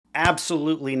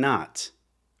Absolutely not.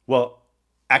 Well,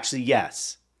 actually,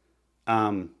 yes.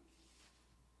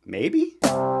 Maybe?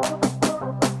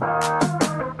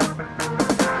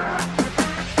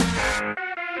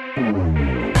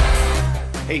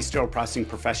 Hey, sterile processing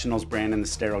professionals, Brandon the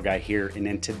Sterile Guy here, and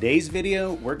in today's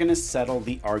video, we're gonna settle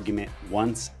the argument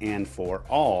once and for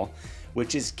all,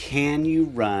 which is, can you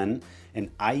run an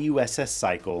IUSS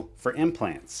cycle for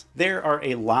implants? There are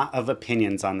a lot of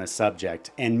opinions on this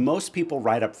subject, and most people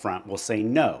right up front will say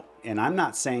no, and I'm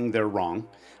not saying they're wrong.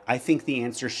 I think the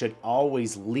answer should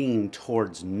always lean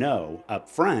towards no up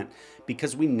front,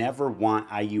 because we never want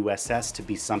IUSS to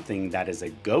be something that is a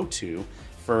go-to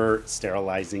for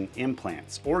sterilizing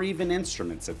implants or even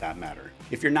instruments at that matter.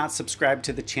 If you're not subscribed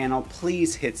to the channel,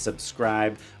 please hit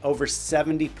subscribe. Over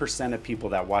 70% of people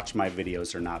that watch my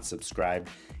videos are not subscribed.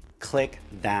 Click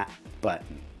that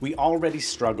button. We already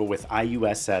struggle with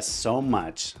IUSS so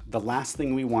much. The last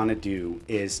thing we want to do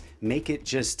is make it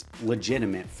just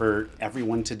legitimate for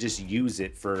everyone to just use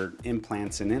it for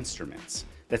implants and instruments.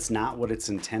 That's not what it's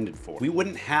intended for. We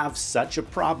wouldn't have such a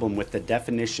problem with the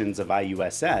definitions of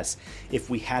IUSS if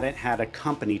we hadn't had a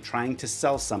company trying to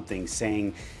sell something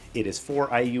saying it is for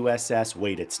IUSS,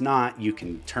 wait, it's not, you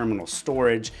can terminal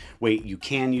storage, wait, you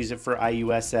can use it for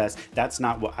IUSS, that's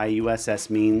not what IUSS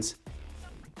means.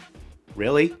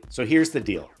 Really? So here's the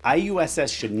deal.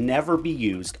 IUSS should never be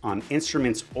used on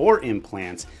instruments or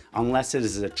implants unless it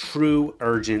is a true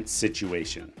urgent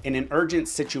situation. And an urgent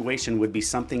situation would be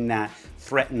something that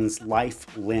threatens life,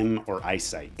 limb, or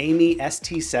eyesight. AAMI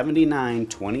ST 79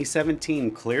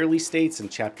 2017 clearly states in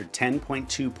chapter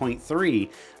 10.2.3,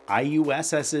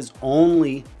 IUSS is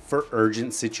only for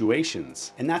urgent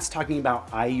situations. And that's talking about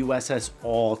IUSS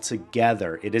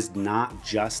altogether. It is not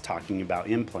just talking about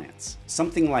implants.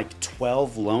 Something like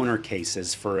 12 loaner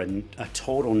cases for a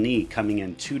total knee coming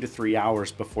in 2 to 3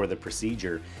 hours before the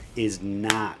procedure is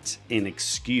not an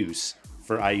excuse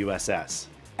for IUSS.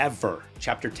 Ever.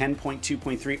 Chapter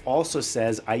 10.2.3 also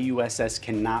says IUSS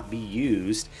cannot be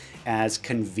used as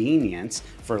convenience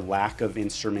for lack of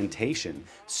instrumentation.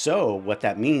 So what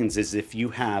that means is if you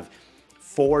have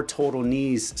 4 total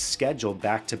knees scheduled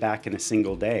back to back in a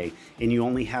single day and you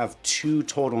only have 2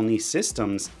 total knee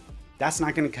systems, that's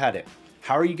not going to cut it.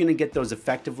 How are you going to get those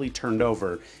effectively turned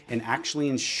over and actually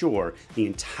ensure the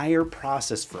entire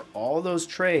process for all those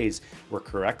trays were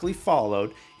correctly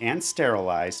followed and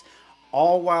sterilized,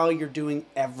 all while you're doing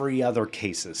every other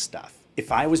cases stuff?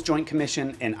 If I was Joint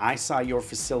Commission and I saw your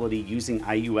facility using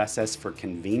IUSS for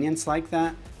convenience like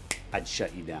that, I'd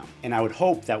shut you down. And I would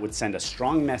hope that would send a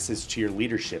strong message to your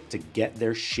leadership to get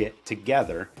their shit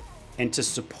together and to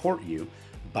support you,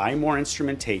 buy more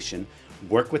instrumentation,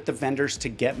 work with the vendors to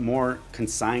get more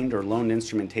consigned or loaned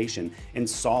instrumentation, and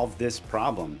solve this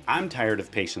problem. I'm tired of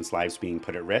patients' lives being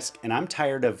put at risk, and I'm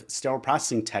tired of sterile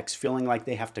processing techs feeling like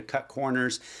they have to cut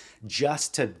corners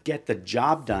just to get the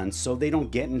job done so they don't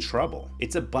get in trouble.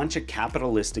 It's a bunch of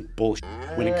capitalistic bullshit.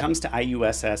 When it comes to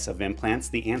IUSS of implants,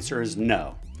 the answer is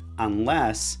no,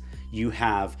 unless you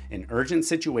have an urgent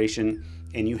situation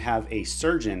and you have a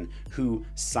surgeon who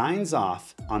signs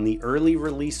off on the early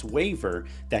release waiver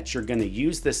that you're gonna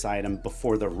use this item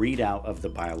before the readout of the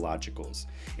biologicals.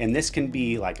 And this can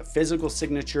be like a physical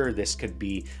signature, this could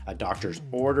be a doctor's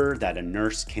order that a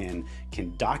nurse can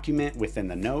document within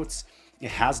the notes. It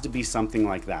has to be something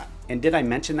like that. And did I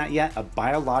mention that yet? A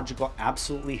biological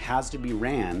absolutely has to be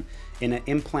ran in an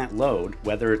implant load,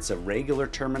 whether it's a regular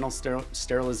terminal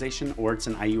sterilization or it's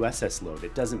an IUSS load,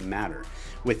 it doesn't matter.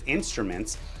 With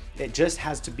instruments, it just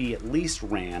has to be at least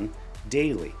ran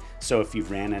daily. So if you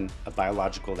ran a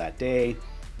biological that day,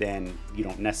 then you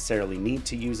don't necessarily need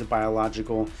to use a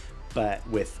biological, but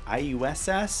with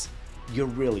IUSS, you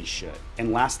really should.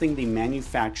 And last thing, the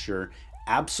manufacturer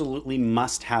absolutely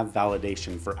must have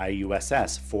validation for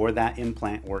IUSS for that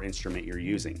implant or instrument you're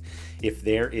using. If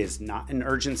there is not an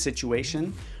urgent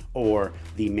situation or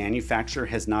the manufacturer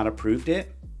has not approved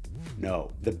it,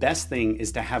 no. The best thing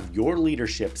is to have your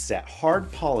leadership set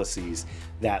hard policies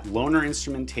that loaner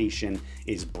instrumentation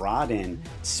is brought in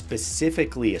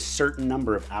specifically a certain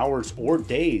number of hours or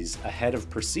days ahead of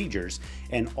procedures,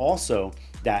 and also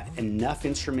that enough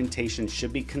instrumentation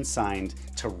should be consigned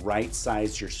to right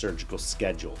size your surgical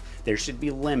schedule. There should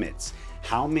be limits.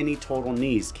 How many total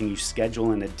knees can you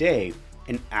schedule in a day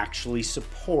and actually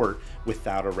support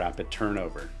without a rapid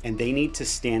turnover? And they need to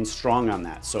stand strong on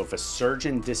that. So if a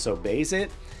surgeon disobeys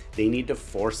it, they need to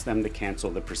force them to cancel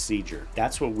the procedure.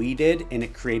 That's what we did, and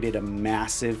it created a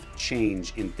massive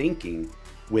change in thinking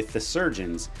with the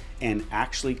surgeons and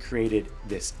actually created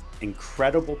this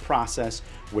incredible process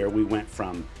where we went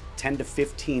from 10 to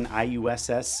 15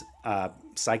 IUSS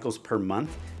cycles per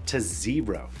month to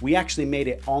 0. We actually made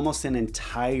it almost an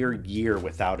entire year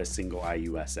without a single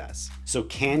IUSS. So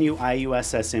can you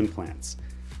IUSS implants?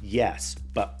 Yes,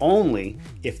 but only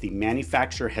if the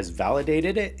manufacturer has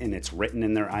validated it and it's written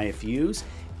in their IFUs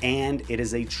and it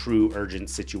is a true urgent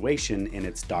situation and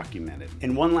it's documented.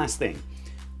 And one last thing,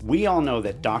 we all know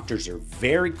that doctors are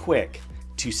very quick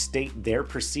to state their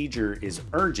procedure is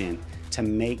urgent to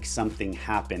make something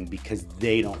happen because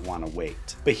they don't want to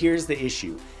wait. But here's the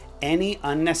issue. Any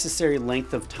unnecessary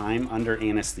length of time under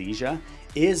anesthesia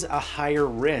is a higher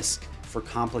risk for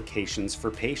complications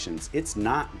for patients. It's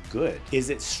not good. Is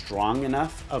it strong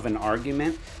enough of an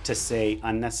argument to say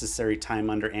unnecessary time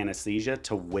under anesthesia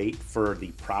to wait for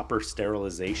the proper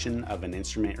sterilization of an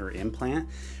instrument or implant?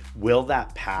 Will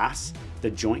that pass the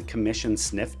Joint Commission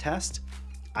sniff test?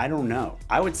 I don't know.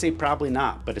 I would say probably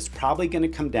not, but it's probably going to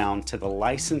come down to the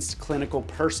licensed clinical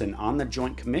person on the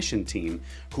Joint Commission team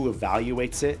who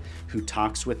evaluates it, who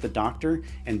talks with the doctor,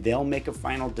 and they'll make a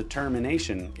final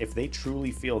determination if they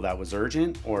truly feel that was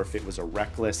urgent or if it was a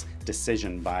reckless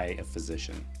decision by a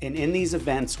physician. And in these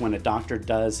events, when a doctor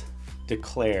does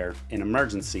declare an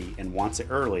emergency and wants it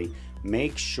early,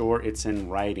 make sure it's in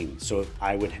writing. So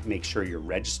I would make sure your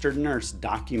registered nurse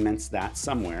documents that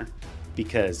somewhere,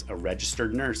 because a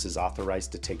registered nurse is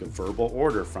authorized to take a verbal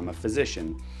order from a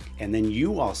physician, and then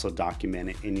you also document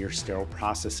it in your sterile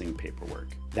processing paperwork.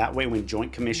 That way, when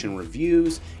Joint Commission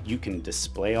reviews, you can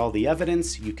display all the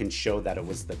evidence, you can show that it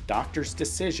was the doctor's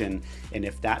decision, and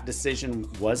if that decision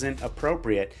wasn't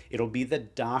appropriate, it'll be the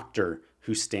doctor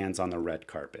who stands on the red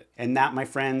carpet. And that, my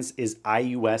friends, is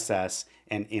IUSS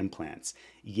and implants.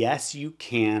 Yes, you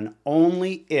can,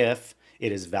 only if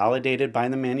it is validated by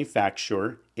the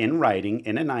manufacturer in writing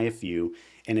in an IFU,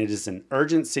 and it is an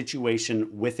urgent situation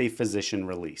with a physician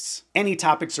release. Any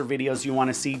topics or videos you want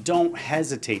to see, don't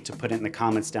hesitate to put it in the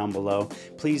comments down below.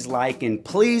 Please like and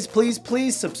please, please,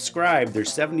 please subscribe. There's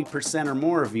 70% or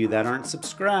more of you that aren't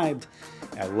subscribed.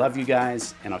 I love you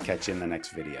guys, and I'll catch you in the next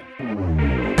video.